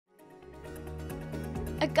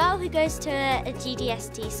A girl who goes to a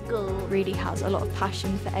GDST school really has a lot of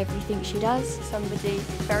passion for everything she does. Somebody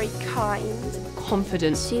very kind,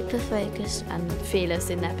 confident, super focused and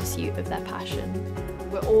fearless in their pursuit of their passion.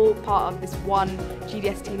 We're all part of this one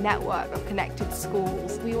GDST network of connected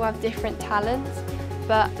schools. We all have different talents,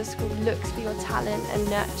 but the school looks for your talent and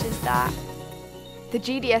nurtures that. The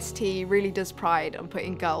GDST really does pride on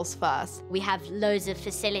putting girls first. We have loads of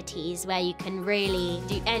facilities where you can really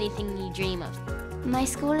do anything you dream of. My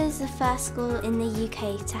school is the first school in the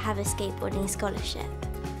UK to have a skateboarding scholarship.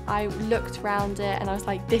 I looked around it and I was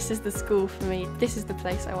like, this is the school for me. This is the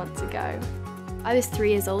place I want to go. I was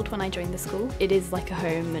 3 years old when I joined the school. It is like a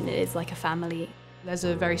home and it is like a family. There's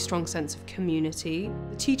a very strong sense of community.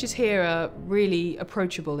 The teachers here are really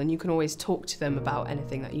approachable and you can always talk to them about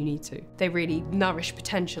anything that you need to. They really nourish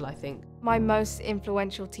potential, I think. My most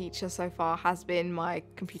influential teacher so far has been my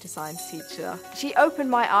computer science teacher. She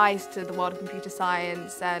opened my eyes to the world of computer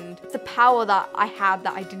science and the power that I had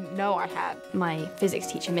that I didn't know I had. My physics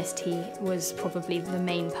teacher, Miss T, was probably the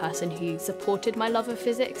main person who supported my love of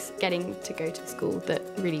physics. Getting to go to a school that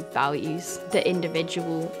really values the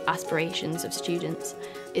individual aspirations of students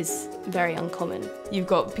is very uncommon. You've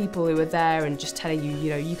got people who are there and just telling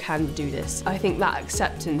you, you can do this. I think that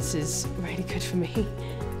acceptance is really good for me.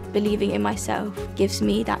 Believing in myself gives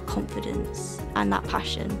me that confidence and that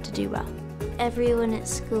passion to do well. Everyone at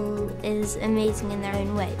school is amazing in their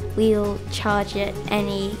own way. We all charge at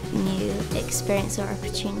any new experience or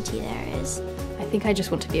opportunity there is. I think I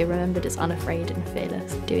just want to be remembered as unafraid and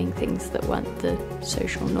fearless, doing things that weren't the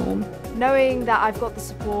social norm. Knowing that I've got the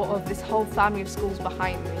support of this whole family of schools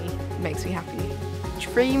behind me makes me happy.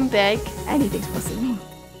 Dream big, Anything's possible.